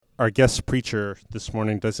our guest preacher this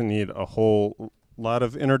morning doesn't need a whole lot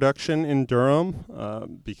of introduction in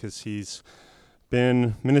Durham because he's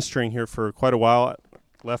been ministering here for quite a while,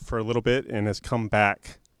 left for a little bit, and has come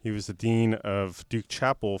back. He was the dean of Duke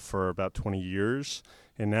Chapel for about 20 years,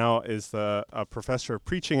 and now is a professor of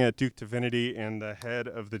preaching at Duke Divinity and the head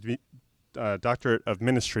of the Doctorate of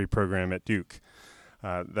Ministry program at Duke.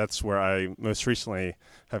 That's where I most recently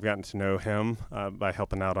have gotten to know him by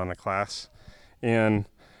helping out on a class. And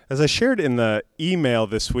as I shared in the email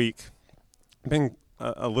this week, I've been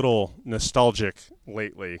a little nostalgic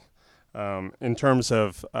lately in terms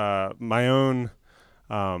of my own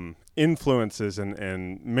influences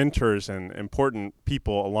and mentors and important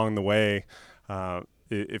people along the way.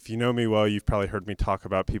 If you know me well, you've probably heard me talk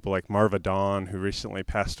about people like Marva Dawn, who recently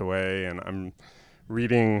passed away, and I'm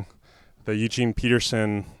reading the Eugene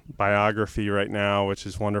Peterson biography right now, which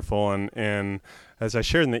is wonderful. And as I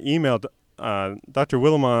shared in the email, Dr.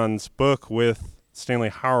 Willimon's book with Stanley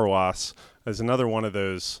Hauerwas is another one of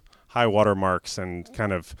those high watermarks and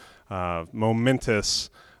kind of momentous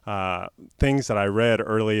things that I read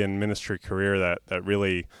early in ministry career that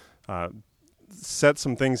really set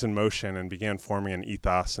some things in motion and began forming an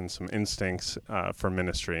ethos and some instincts for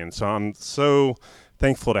ministry. And so I'm so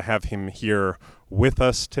thankful to have him here with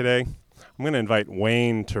us today. I'm going to invite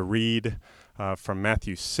Wayne to read from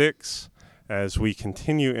Matthew 6 as we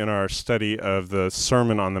continue in our study of the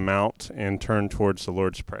Sermon on the Mount and turn towards the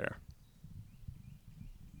Lord's Prayer.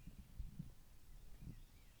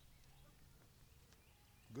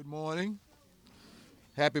 Good morning.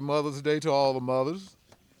 Happy Mother's Day to all the mothers,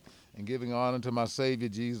 and giving honor to my Savior,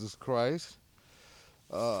 Jesus Christ.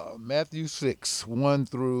 Matthew 6, 1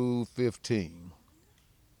 through 15.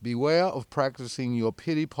 Beware of practicing your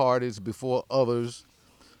pity parties before others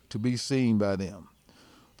to be seen by them,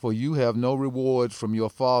 for you have no rewards from your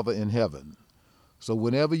Father in heaven. So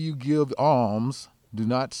whenever you give alms, do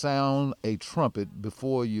not sound a trumpet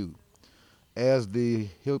before you, as the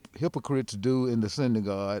hypocrites do in the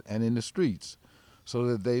synagogue and in the streets, so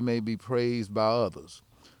that they may be praised by others.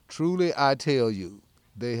 Truly I tell you,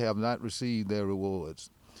 they have not received their rewards.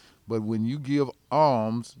 But when you give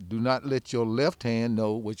alms, do not let your left hand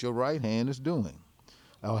know what your right hand is doing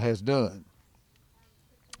or has done,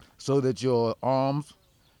 so that your alms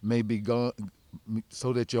may be done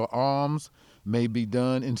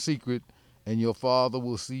in secret, and your Father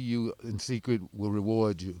will see you in secret, will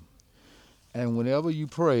reward you. And whenever you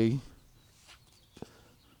pray,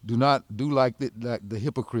 do not do like the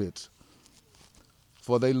hypocrites,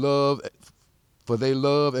 for they love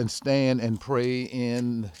and stand and pray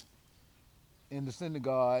in the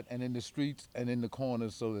synagogue and in the streets and in the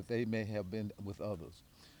corners, so that they may have been with others.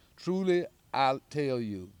 Truly, I tell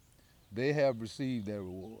you, they have received their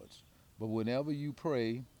rewards. But whenever you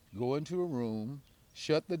pray, go into a room,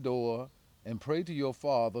 shut the door, and pray to your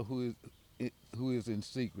Father who is in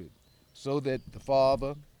secret, so that the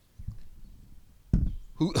Father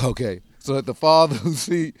who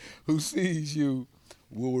sees you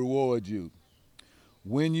will reward you.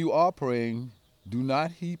 When you are praying, do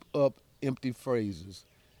not heap up empty phrases,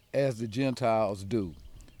 as the Gentiles do.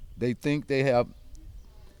 They think they have,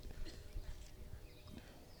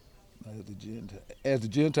 as the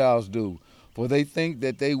Gentiles do, for they think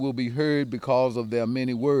that they will be heard because of their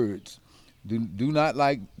many words. Do not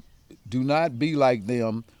be like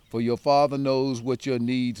them, for your Father knows what your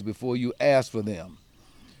needs before you ask for them.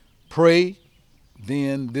 Pray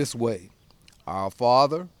then this way: Our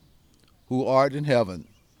Father, who art in heaven,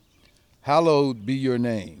 hallowed be your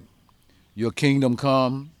name. Your kingdom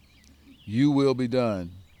come, you will be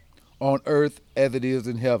done, on earth as it is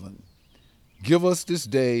in heaven. Give us this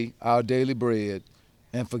day our daily bread,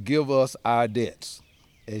 and forgive us our debts,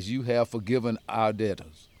 as you have forgiven our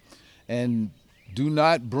debtors. And do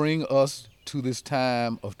not bring us to this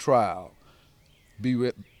time of trial,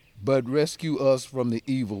 but rescue us from the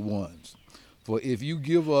evil ones. For if you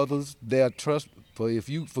forgive others their trespasses,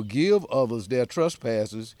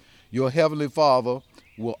 your heavenly Father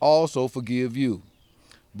will also forgive you.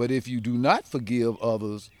 But if you do not forgive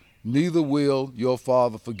others, neither will your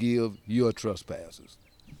Father forgive your trespasses.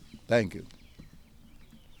 Thank you.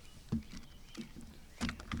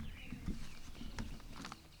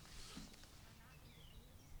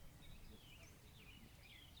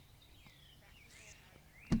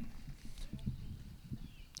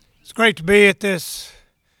 It's great to be at this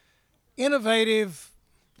innovative,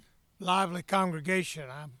 lively congregation.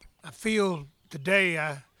 I feel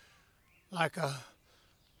today like a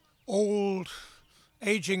old,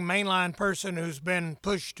 aging mainline person who's been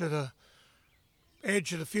pushed to the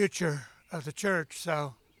edge of the future of the church.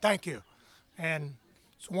 So thank you. And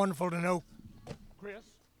it's wonderful to know Chris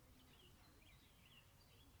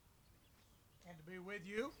to be with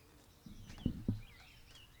you.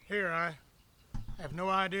 Here, I have no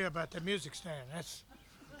idea about the music stand. That's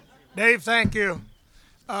Dave, thank you.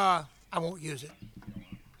 I won't use it.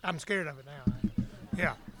 I'm scared of it now.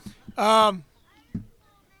 Yeah.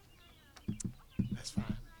 That's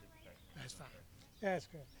fine. That's fine. That's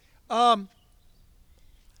good.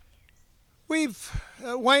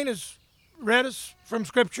 Wayne has read us from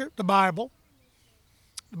Scripture, the Bible.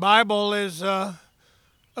 The Bible is a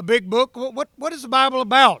big book. What is the Bible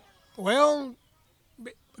about? Well,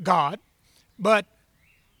 God, but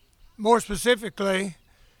more specifically,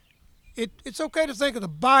 it's okay to think of the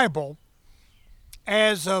Bible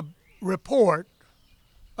as a report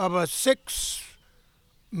of a 6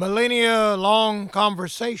 millennia long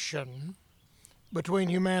conversation between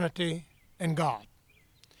humanity and God.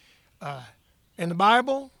 In the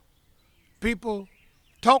Bible, people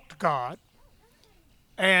talk to God,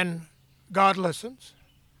 and God listens,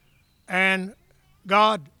 and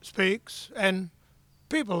God speaks, and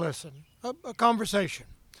people listen. A conversation.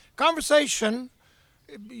 Conversation,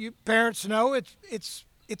 you parents know, it's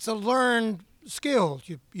a learned skill.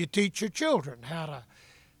 You teach your children how to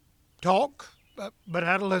talk, but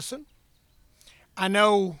how to listen. I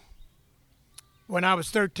know when I was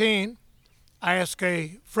 13, I asked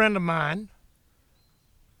a friend of mine,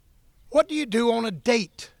 "What do you do on a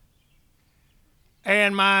date?"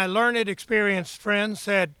 And my learned, experienced friend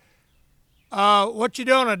said, "What you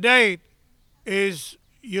do on a date is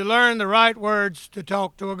you learn the right words to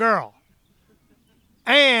talk to a girl.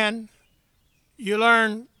 And you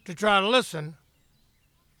learn to try to listen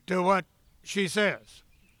to what she says."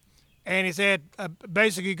 And he said,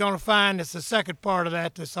 basically, you're going to find it's the second part of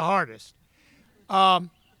that that's the hardest.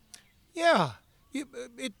 Yeah,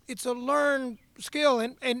 it's a learned skill,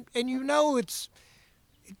 and you know it's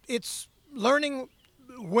learning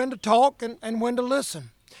when to talk and when to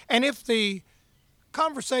listen. And if the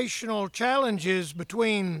conversational challenges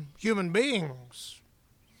between human beings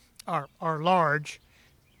are large,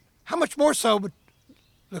 how much more so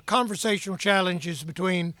the conversational challenges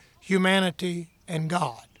between humanity and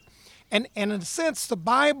God. And in a sense, the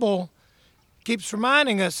Bible keeps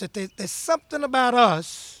reminding us that there's something about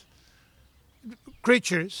us,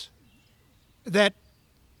 creatures, that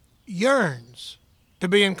yearns to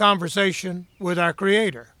be in conversation with our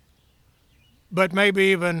Creator. But maybe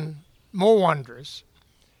even more wondrous,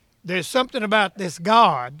 there's something about this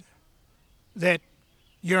God that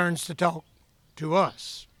yearns to talk to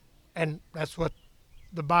us. And that's what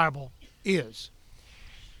the Bible is.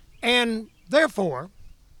 And therefore,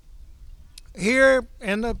 here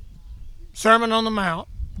in the Sermon on the Mount,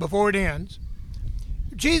 before it ends,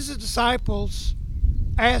 Jesus' disciples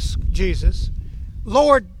ask Jesus,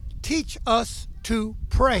 "Lord, teach us to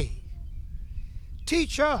pray.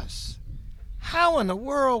 Teach us how in the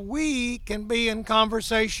world we can be in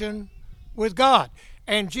conversation with God."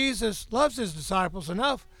 And Jesus loves his disciples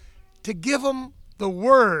enough to give them the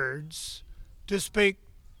words to speak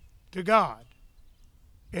to God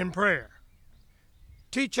in prayer.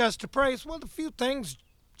 Teach us to pray. It's one of the few things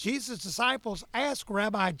Jesus' disciples ask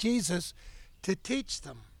Rabbi Jesus to teach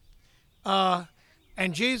them.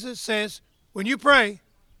 And Jesus says, when you pray,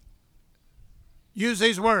 use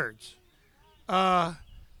these words.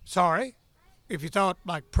 Sorry, if you thought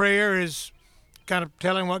like prayer is kind of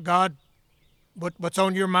telling what's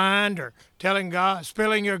on your mind, or telling God,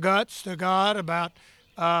 spilling your guts to God about,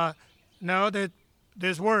 no,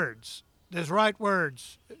 there's words. There's right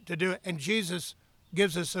words to do it. And Jesus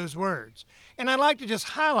gives us those words. And I'd like to just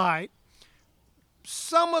highlight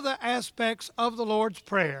some of the aspects of the Lord's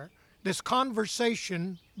Prayer, this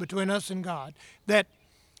conversation between us and God, that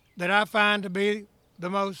I find to be the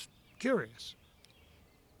most curious.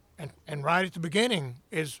 And right at the beginning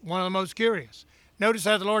is one of the most curious. Notice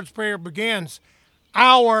how the Lord's Prayer begins,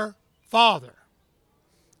 "Our Father."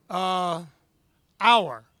 Our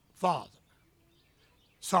Father.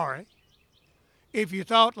 Sorry. If you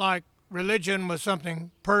thought like religion was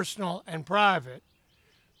something personal and private,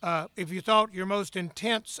 if you thought your most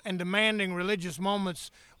intense and demanding religious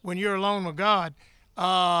moments when you're alone with God,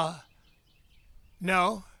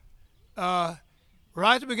 no.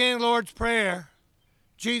 Right at the beginning of the Lord's Prayer,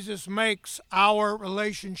 Jesus makes our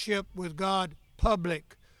relationship with God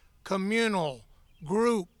public, communal,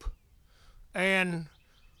 group, and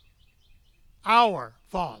our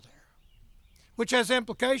Father, which has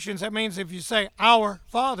implications. That means if you say "our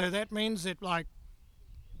Father," that means that like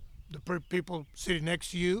the people sitting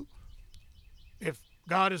next to you, if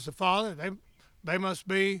God is the Father, they must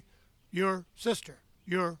be your sister,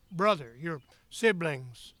 your brother, your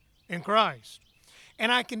siblings in Christ.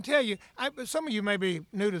 And I can tell you, some of you may be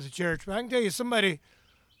new to the church, but I can tell you somebody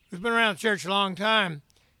who's been around the church a long time,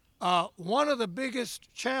 one of the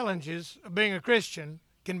biggest challenges of being a Christian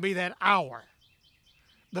can be that hour.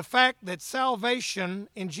 The fact that salvation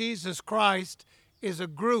in Jesus Christ is a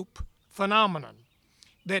group phenomenon.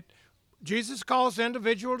 That Jesus calls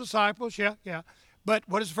individual disciples, yeah. But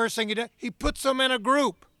what is the first thing he does? He puts them in a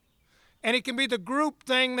group. And it can be the group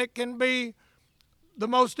thing that can be the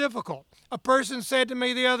most difficult. A person said to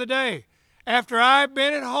me the other day, after I've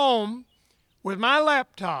been at home with my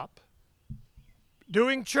laptop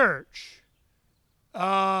doing church,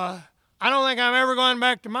 I don't think I'm ever going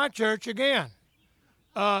back to my church again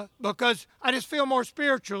because I just feel more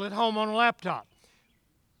spiritual at home on a laptop.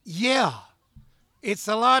 Yeah, it's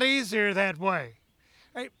a lot easier that way.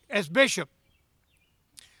 As bishop,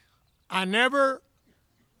 I never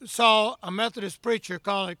saw a Methodist preacher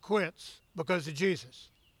call it quits because of Jesus.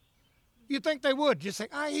 You'd think they would. Just say,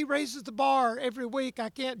 he raises the bar every week. I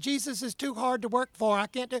can't. Jesus is too hard to work for. I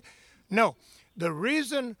can't do. No. The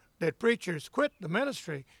reason that preachers quit the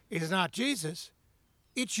ministry is not Jesus.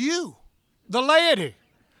 It's you, the laity.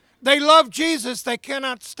 They love Jesus. They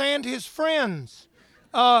cannot stand his friends.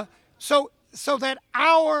 So that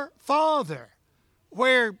our Father,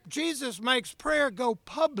 where Jesus makes prayer go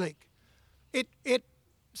public, it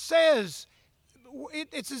says,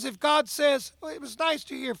 it's as if God says, well, it was nice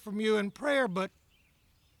to hear from you in prayer, but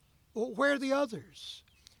where are the others?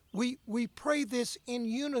 We pray this in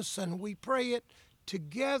unison. We pray it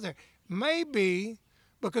together. Maybe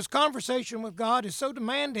because conversation with God is so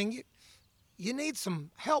demanding, you need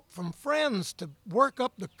some help from friends to work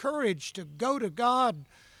up the courage to go to God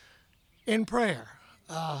in prayer.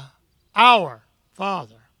 Our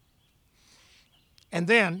Father. And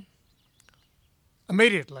then,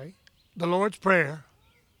 immediately, the Lord's Prayer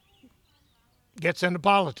gets into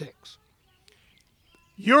politics.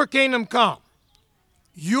 Your kingdom come.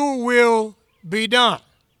 Your will be done.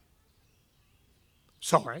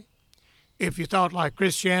 Sorry, if you thought like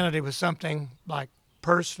Christianity was something like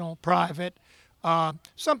personal, private,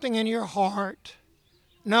 something in your heart.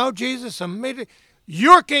 No, Jesus immediately,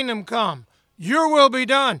 your kingdom come. Your will be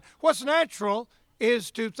done. What's natural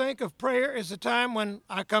is to think of prayer as a time when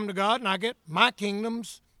I come to God and I get my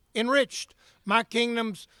kingdoms enriched, my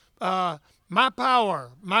kingdoms, my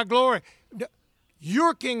power, my glory.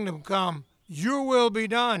 Your kingdom come, your will be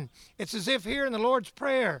done. It's as if here in the Lord's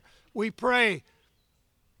Prayer we pray,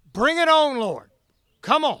 bring it on, Lord.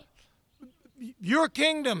 Come on. Your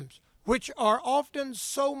kingdoms, which are often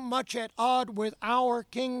so much at odds with our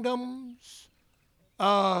kingdoms,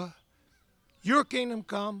 your kingdom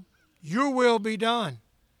come, your will be done.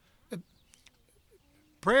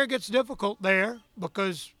 Prayer gets difficult there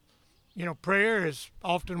because, prayer is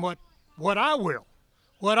often what I will,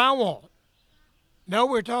 what I want. No,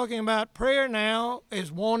 we're talking about prayer now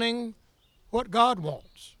is wanting what God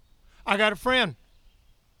wants. I got a friend.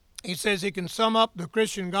 He says he can sum up the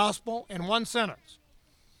Christian gospel in one sentence.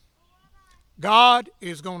 God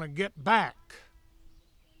is going to get back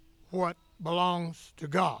what belongs to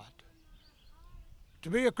God. To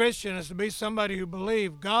be a Christian is to be somebody who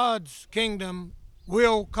believes God's kingdom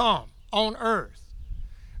will come on earth.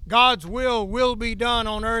 God's will be done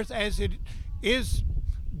on earth as it is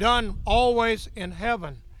done always in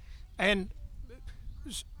heaven. And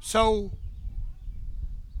so,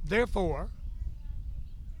 therefore,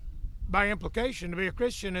 by implication, to be a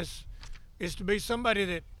Christian is to be somebody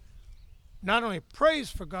that not only prays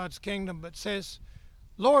for God's kingdom, but says,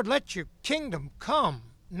 Lord, let your kingdom come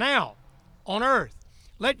now on earth.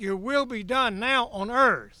 Let your will be done now on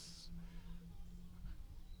earth.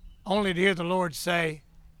 Only to hear the Lord say,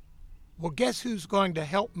 well, guess who's going to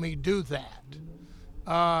help me do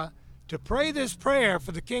that? To pray this prayer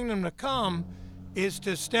for the kingdom to come is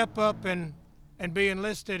to step up and be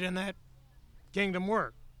enlisted in that kingdom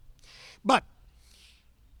work. But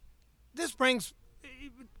this brings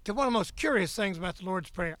to one of the most curious things about the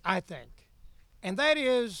Lord's Prayer, I think, and that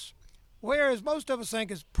is, whereas most of us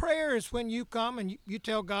think is prayer is when you come and you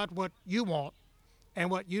tell God what you want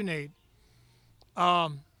and what you need.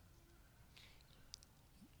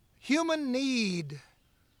 Human need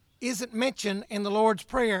isn't mentioned in the Lord's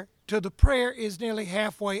Prayer till the prayer is nearly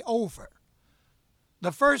halfway over.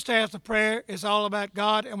 The first half of the prayer is all about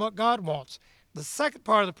God and what God wants. The second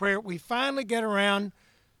part of the prayer, we finally get around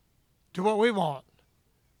to what we want.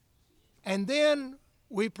 And then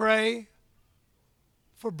we pray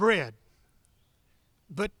for bread,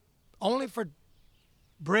 but only for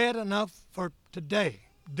bread enough for today,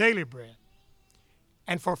 daily bread,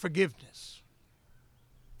 and for forgiveness.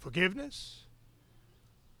 Forgiveness?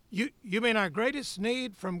 You mean our greatest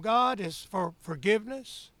need from God is for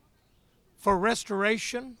forgiveness, for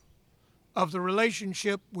restoration, of the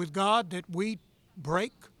relationship with God that we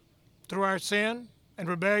break through our sin and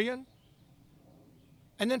rebellion.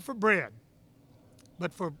 And then for bread,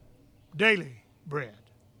 but for daily bread.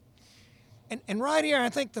 And right here, I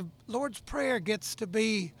think the Lord's Prayer gets to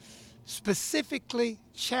be specifically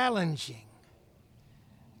challenging.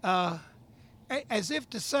 As if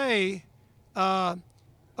to say,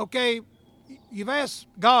 okay, you've asked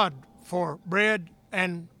God for bread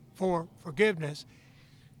and for forgiveness,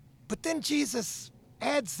 but then Jesus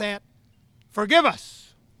adds that, forgive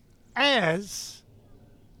us as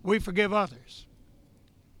we forgive others.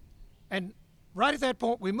 And right at that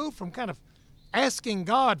point, we move from kind of asking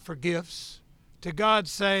God for gifts to God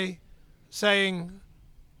saying,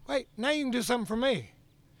 wait, now you can do something for me.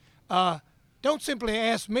 Don't simply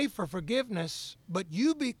ask me for forgiveness, but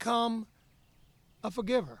you become a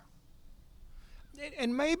forgiver.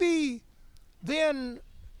 And maybe then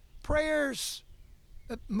prayers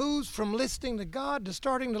moves from listening to God to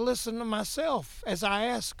starting to listen to myself as I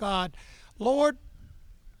ask God, Lord,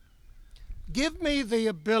 give me the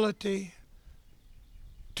ability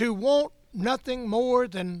to want nothing more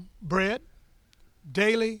than bread,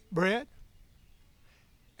 daily bread.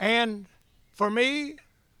 And for me,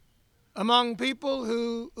 among people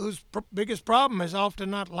whose biggest problem is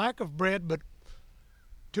often not lack of bread, but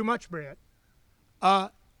too much bread,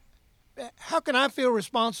 how can I feel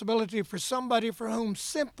responsibility for somebody for whom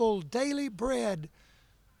simple daily bread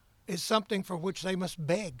is something for which they must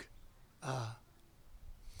beg?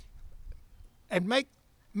 And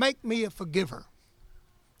make me a forgiver,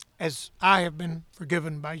 as I have been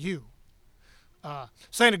forgiven by you.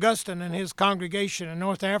 St. Augustine and his congregation in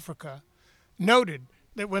North Africa noted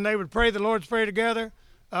that when they would pray the Lord's Prayer together,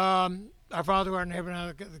 our Father who art in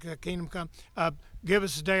heaven, the kingdom come, give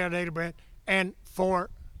us this day our daily bread. And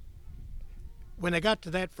when they got to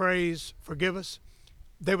that phrase, forgive us,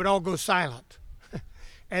 they would all go silent.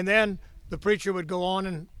 And then the preacher would go on,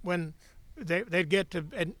 and when they'd get to,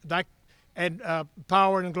 and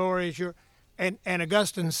power and glory is your, and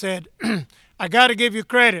Augustine said, I got to give you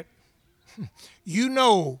credit. You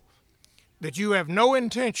know that you have no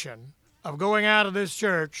intention of going out of this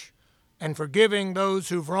church and forgiving those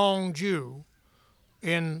who've wronged you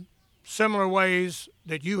in similar ways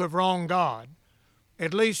that you have wronged God.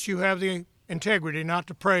 At least you have the integrity not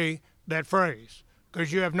to pray that phrase,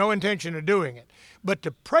 because you have no intention of doing it. But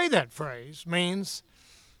to pray that phrase means,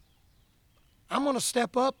 I'm going to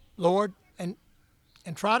step up, Lord, and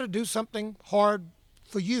try to do something hard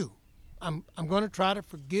for you. I'm going to try to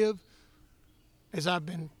forgive as I've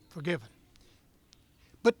been forgiven.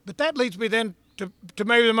 But that leads me then to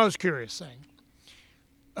maybe the most curious thing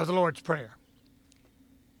of the Lord's Prayer.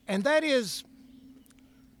 And that is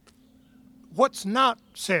what's not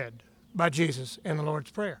said by Jesus in the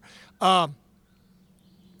Lord's Prayer. I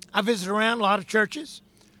visit around a lot of churches.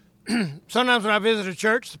 Sometimes when I visit a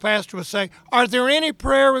church, the pastor will say, are there any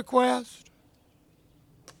prayer requests?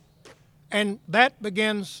 And that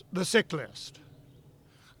begins the sick list.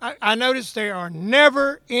 I notice there are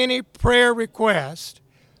never any prayer requests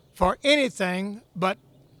for anything but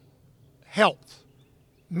health,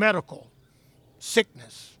 medical,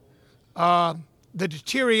 sickness, the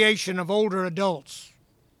deterioration of older adults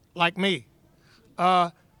like me.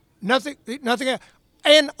 Nothing else.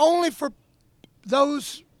 And only for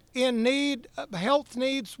those in need of health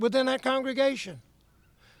needs within that congregation.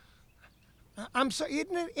 Isn't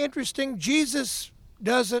it interesting? Jesus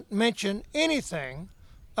doesn't mention anything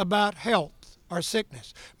about health or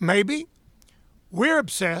sickness. Maybe we're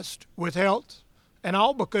obsessed with health and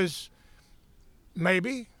all because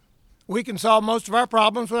maybe we can solve most of our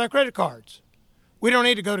problems with our credit cards. We don't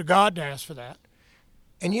need to go to God to ask for that.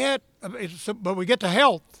 And yet, but we get to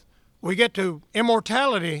health, we get to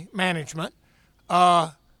immortality management.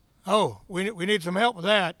 We need some help with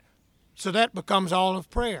that. So that becomes all of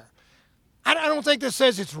prayer. I don't think this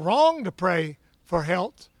says it's wrong to pray for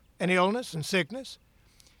health and illness and sickness.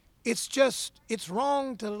 It's just, it's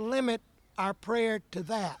wrong to limit our prayer to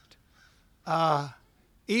that.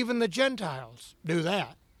 Even the Gentiles do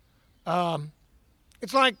that.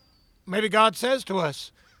 It's like maybe God says to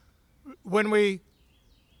us when we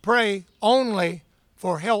pray only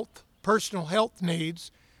for health, personal health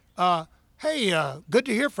needs, hey, good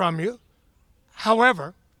to hear from you.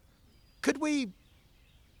 However, could we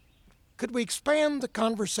expand the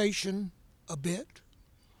conversation a bit?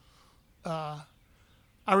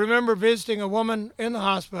 I remember visiting a woman in the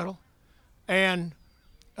hospital and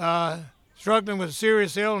struggling with a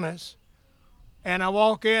serious illness. And I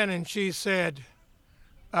walk in and she said,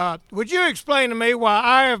 would you explain to me why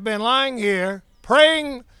I have been lying here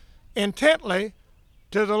praying intently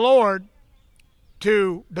to the Lord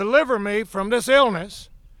to deliver me from this illness,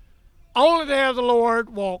 only to have the Lord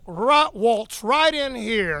waltz right in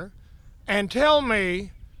here and tell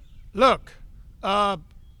me, look,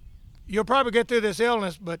 you'll probably get through this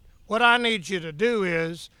illness, but what I need you to do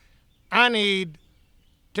is I need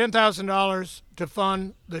 $10,000 to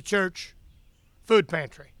fund the church food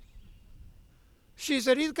pantry. She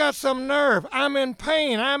said, he's got some nerve. I'm in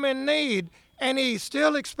pain. I'm in need. And he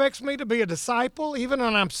still expects me to be a disciple even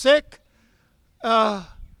when I'm sick. In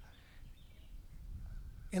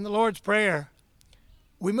the Lord's Prayer,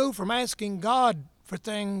 we move from asking God for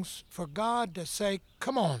things for God to say,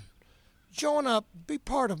 come on, join up, be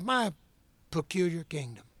part of my peculiar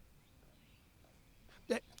kingdom.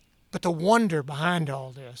 But the wonder behind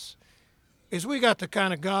all this is we got the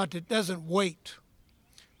kind of God that doesn't wait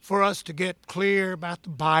for us to get clear about the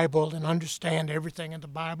Bible and understand everything in the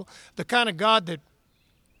Bible. The kind of God that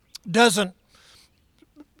doesn't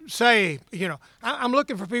say, I'm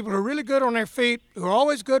looking for people who are really good on their feet, who are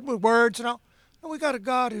always good with words and all. No, we got a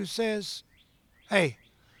God who says, hey,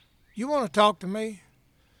 you want to talk to me?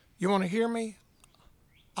 You want to hear me?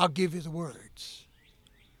 I'll give you the words.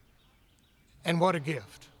 And what a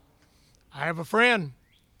gift. I have a friend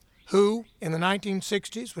who, in the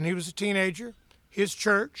 1960s, when he was a teenager, his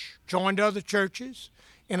church joined other churches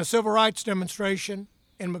in a civil rights demonstration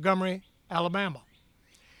in Montgomery, Alabama.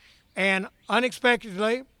 And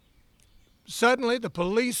unexpectedly, suddenly the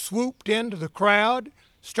police swooped into the crowd,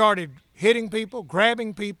 started hitting people,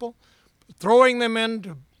 grabbing people, throwing them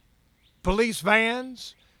into police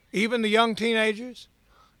vans, even the young teenagers,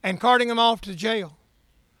 and carting them off to jail.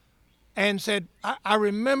 And said, I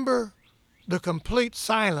remember the complete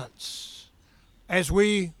silence as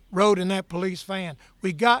we rode in that police van.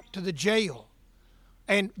 We got to the jail,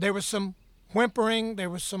 and there was some whimpering, there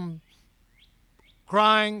was some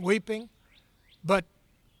crying, weeping, but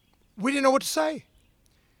we didn't know what to say.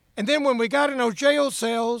 And then when we got in those jail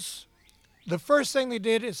cells, the first thing they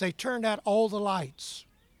did is they turned out all the lights.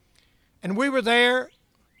 And we were there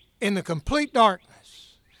in the complete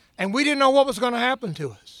darkness, and we didn't know what was going to happen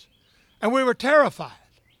to us. And we were terrified.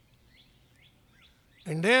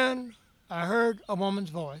 And then I heard a woman's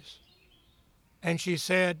voice, and she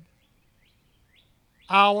said,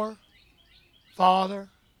 Our Father.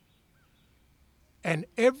 And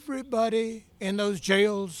everybody in those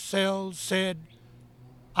jail cells said,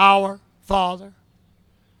 Our Father.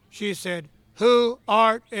 She said, Who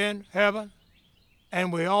art in heaven?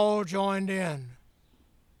 And we all joined in,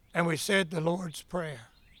 and we said the Lord's Prayer.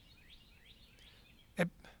 And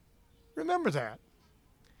remember that.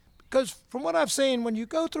 Because from what I've seen, when you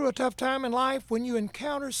go through a tough time in life, when you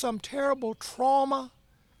encounter some terrible trauma,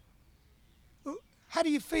 how do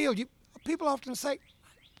you feel? People often say,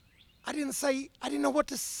 I didn't know what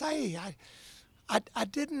to say. I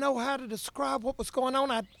didn't know how to describe what was going on.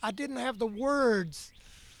 I didn't have the words.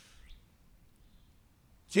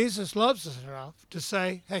 Jesus loves us enough to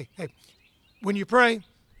say, hey, when you pray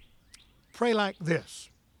like this.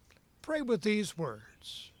 Pray with these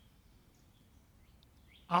words.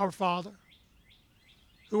 Our Father,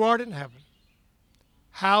 who art in heaven,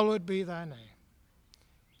 hallowed be thy name.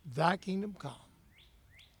 Thy kingdom come.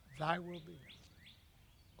 Thy will be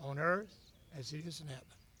done, on earth as it is in heaven.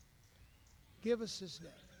 Give us this day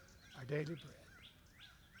our daily bread,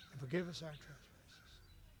 and forgive us our trespasses,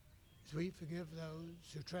 as we forgive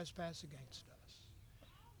those who trespass against us.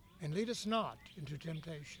 And lead us not into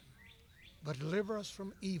temptation, but deliver us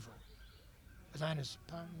from evil. For thine is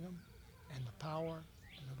the kingdom, and the power,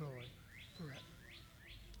 and the glory forever.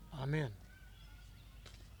 Amen.